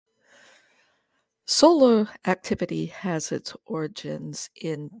Solar activity has its origins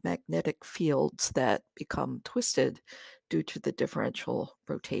in magnetic fields that become twisted due to the differential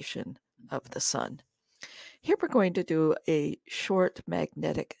rotation of the sun. Here we're going to do a short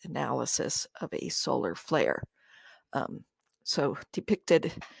magnetic analysis of a solar flare. Um, so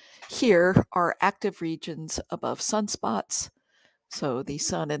depicted here are active regions above sunspots. So the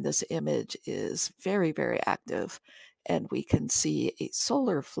sun in this image is very, very active, and we can see a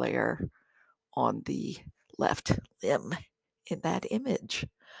solar flare on the left limb in that image,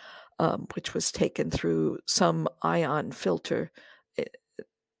 which was taken through some ion filter.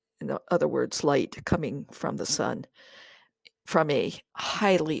 In other words, light coming from the sun from a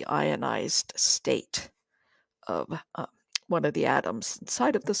highly ionized state of one of the atoms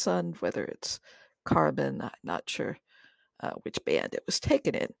inside of the sun, whether it's carbon, I'm not sure which band it was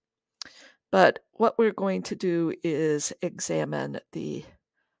taken in. But what we're going to do is examine the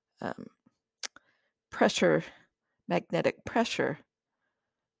pressure, magnetic pressure,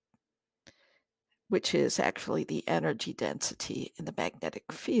 which is actually the energy density in the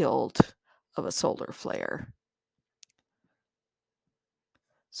magnetic field of a solar flare.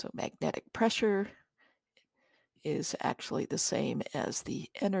 So magnetic pressure is actually the same as the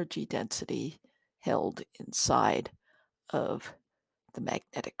energy density held inside of the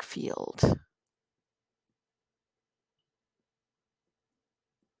magnetic field.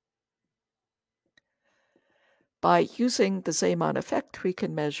 By using the Zeeman effect, we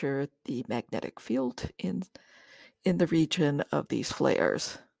can measure the magnetic field in the region of these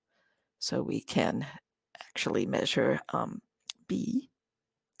flares. So we can actually measure B,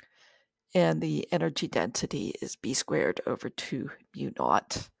 and the energy density is B squared over 2 mu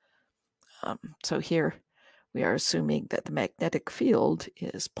naught. So here we are assuming that the magnetic field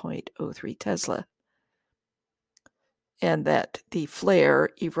is 0.03 Tesla, and that the flare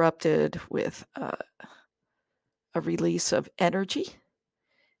erupted with a release of energy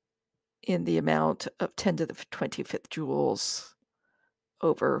in the amount of 10 to the 25th joules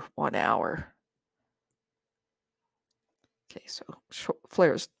over 1 hour. Okay, so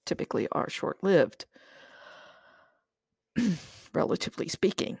flares typically are short-lived, relatively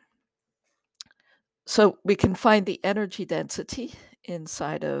speaking. So we can find the energy density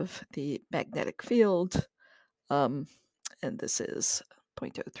inside of the magnetic field, and this is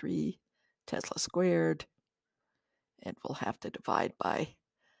 0.03 Tesla squared, and we'll have to divide by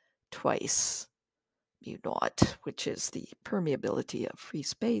twice mu naught, which is the permeability of free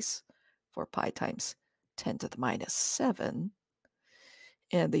space, 4 pi times 10 to the minus 7,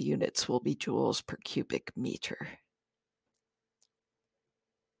 and the units will be joules per cubic meter.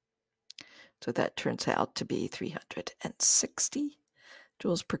 So that turns out to be 360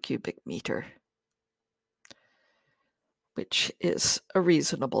 joules per cubic meter, which is a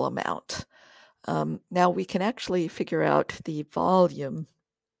reasonable amount. Now we can actually figure out the volume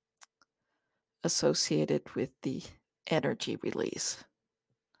associated with the energy release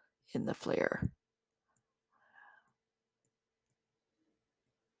in the flare.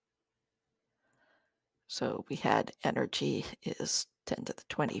 So we had energy is 10 to the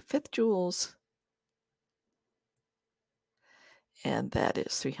 25th joules, and that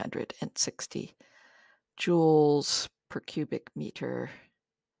is 360 joules per cubic meter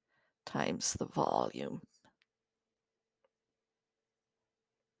times the volume.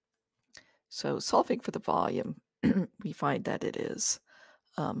 So solving for the volume, we find that it is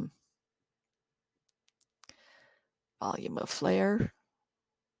volume of flare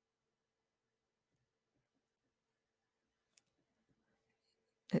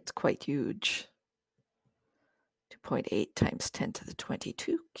it's quite huge, 2.8 times 10 to the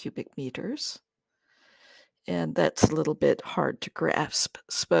 22 cubic meters. And that's a little bit hard to grasp.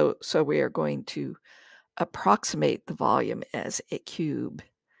 So we are going to approximate the volume as a cube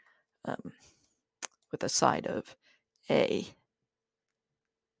with a side of A.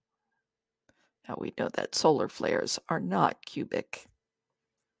 Now we know that solar flares are not cubic,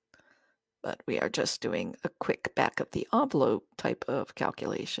 but we are just doing a quick back of the envelope type of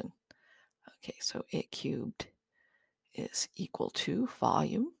calculation. Okay, so A cubed is equal to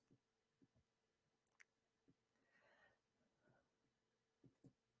volume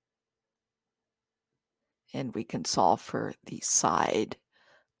and we can solve for the side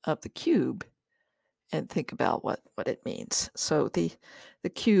of the cube and think about what it means. So the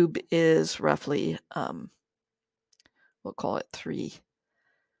cube is roughly, we'll call it 3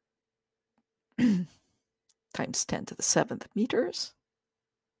 times 10 to the 7th meters,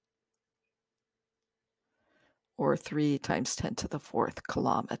 or 3 times 10 to the 4th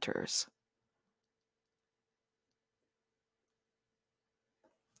kilometers.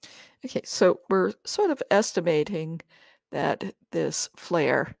 Okay, so we're sort of estimating that this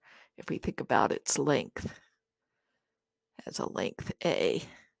flare, if we think about its length, has a length A.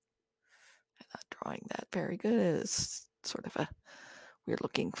 I'm not drawing that very good. It's sort of a weird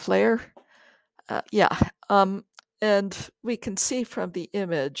looking flare. Yeah, and we can see from the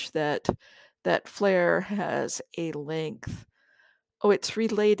image that that flare has a length. Oh, it's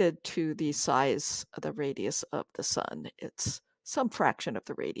related to the size of the radius of the sun. It's some fraction of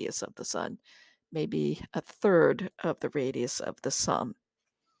the radius of the sun, maybe a third of the radius of the sun.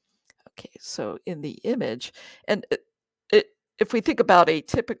 Okay, so in the image, and if we think about a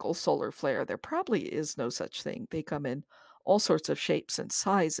typical solar flare, there probably is no such thing. They come in all sorts of shapes and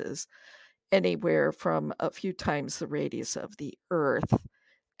sizes, anywhere from a few times the radius of the Earth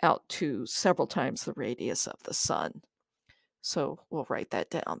out to several times the radius of the sun. So we'll write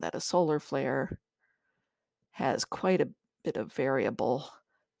that down, that a solar flare has quite a bit of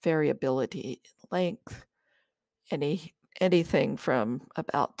variability in length, anything from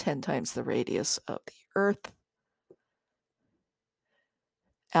about 10 times the radius of the Earth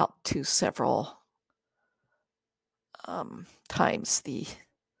out to several times the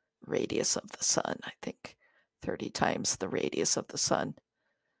radius of the sun. I think 30 times the radius of the sun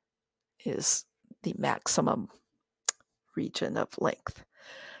is the maximum region of length.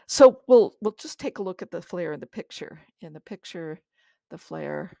 So we'll just take a look at the flare in the picture. In the picture, the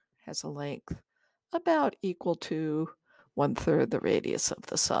flare has a length about equal to 1/3 the radius of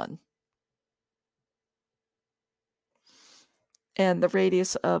the sun. And the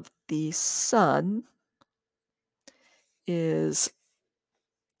radius of the sun is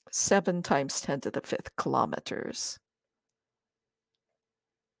 7 times 10 to the 5th kilometers.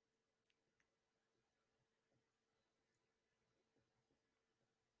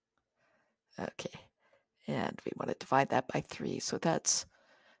 Okay, and we want to divide that by 3, so that's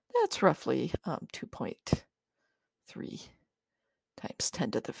roughly 2.3 times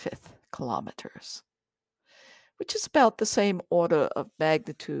 10 to the 5th kilometers, which is about the same order of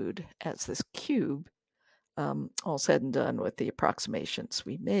magnitude as this cube, all said and done with the approximations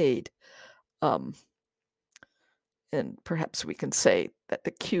we made. And perhaps we can say that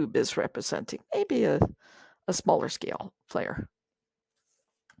the cube is representing maybe a smaller scale flare.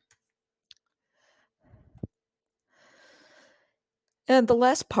 And the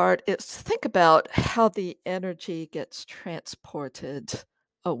last part is to think about how the energy gets transported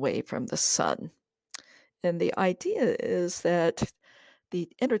away from the sun. And the idea is that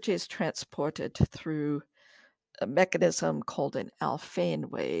the energy is transported through a mechanism called an Alfvén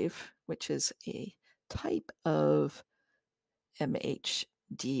wave, which is a type of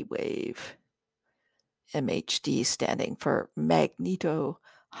MHD wave. MHD standing for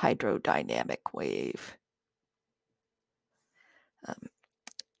magneto-hydrodynamic wave.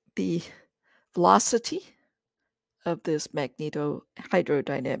 The velocity of this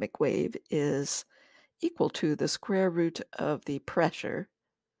magneto-hydrodynamic wave is equal to the square root of the pressure,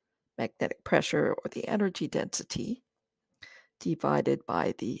 magnetic pressure, or the energy density, divided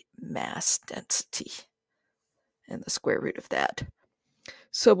by the mass density, and the square root of that.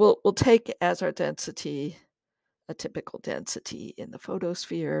 So we'll take as our density a typical density in the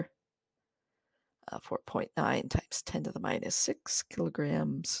photosphere, 4.9 times 10 to the minus 6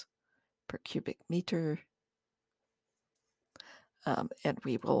 kilograms per cubic meter. And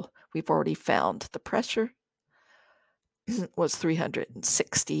we've already found the pressure was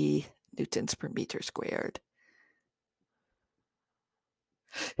 360 newtons per meter squared.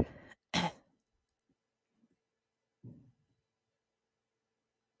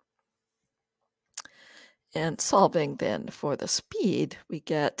 And solving then for the speed, we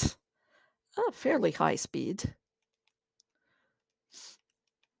get a fairly high speed.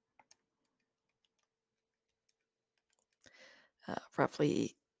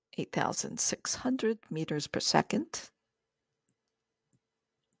 Roughly 8,600 meters per second.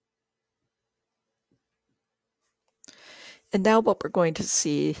 And now what we're going to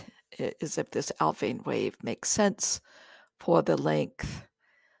see is if this Alfvén wave makes sense for the length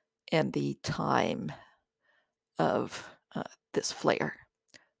and the time of this flare.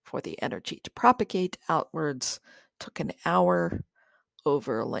 For the energy to propagate outwards took an hour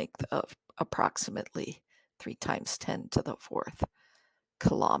over a length of approximately 3 times 10 to the 4th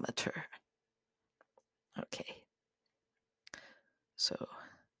kilometer. Okay, so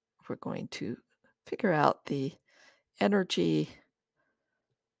we're going to figure out the energy,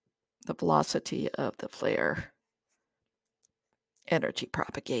 the velocity of the flare, energy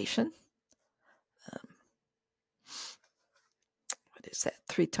propagation. What is that?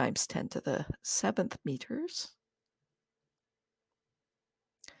 3 times 10 to the 7th meters.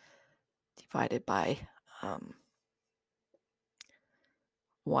 divided by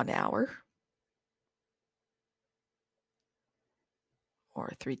 1 hour,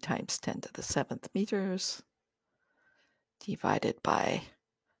 or 3 times 10 to the 7th meters, divided by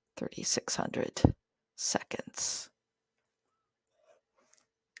 3,600 seconds.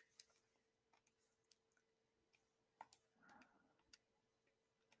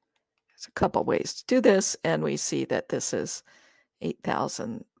 There's a couple ways to do this, and we see that this is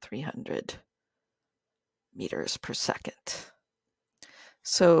 8,300 meters per second.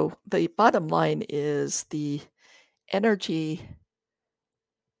 So the bottom line is the energy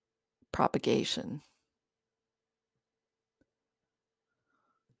propagation,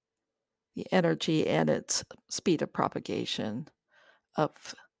 the energy and its speed of propagation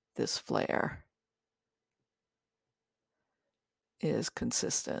of this flare is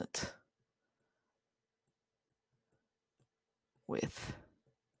consistent with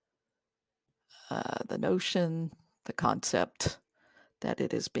the notion, the concept that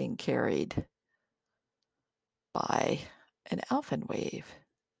it is being carried by an Alfvén wave.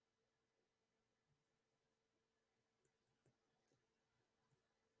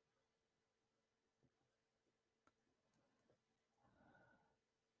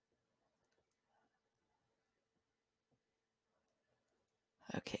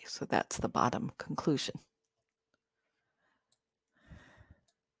 Okay, so that's the bottom conclusion.